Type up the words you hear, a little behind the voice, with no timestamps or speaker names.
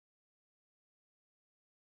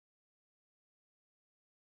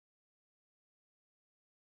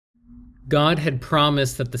God had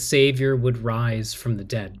promised that the Savior would rise from the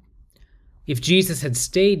dead. If Jesus had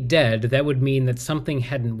stayed dead, that would mean that something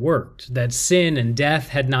hadn't worked, that sin and death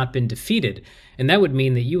had not been defeated, and that would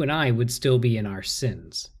mean that you and I would still be in our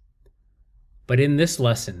sins. But in this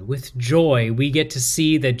lesson, with joy, we get to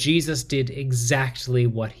see that Jesus did exactly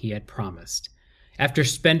what he had promised. After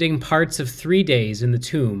spending parts of 3 days in the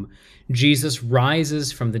tomb, Jesus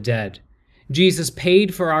rises from the dead. Jesus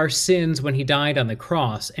paid for our sins when he died on the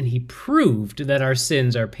cross, and he proved that our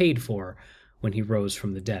sins are paid for when he rose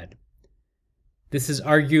from the dead. This is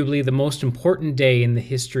arguably the most important day in the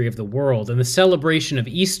history of the world, and the celebration of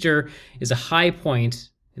Easter is a high point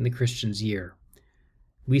in the Christian's year.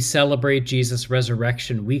 We celebrate Jesus'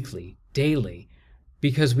 resurrection weekly, daily,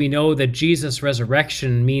 because we know that Jesus'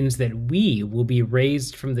 resurrection means that we will be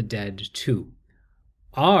raised from the dead too.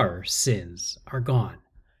 Our sins are gone,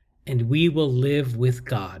 and we will live with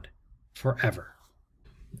God forever.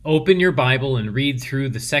 Open your Bible and read through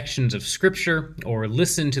the sections of Scripture or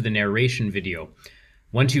listen to the narration video.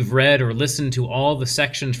 Once you've read or listened to all the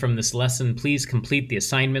sections from this lesson, please complete the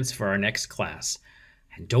assignments for our next class.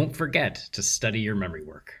 And don't forget to study your memory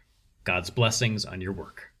work. God's blessings on your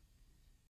work.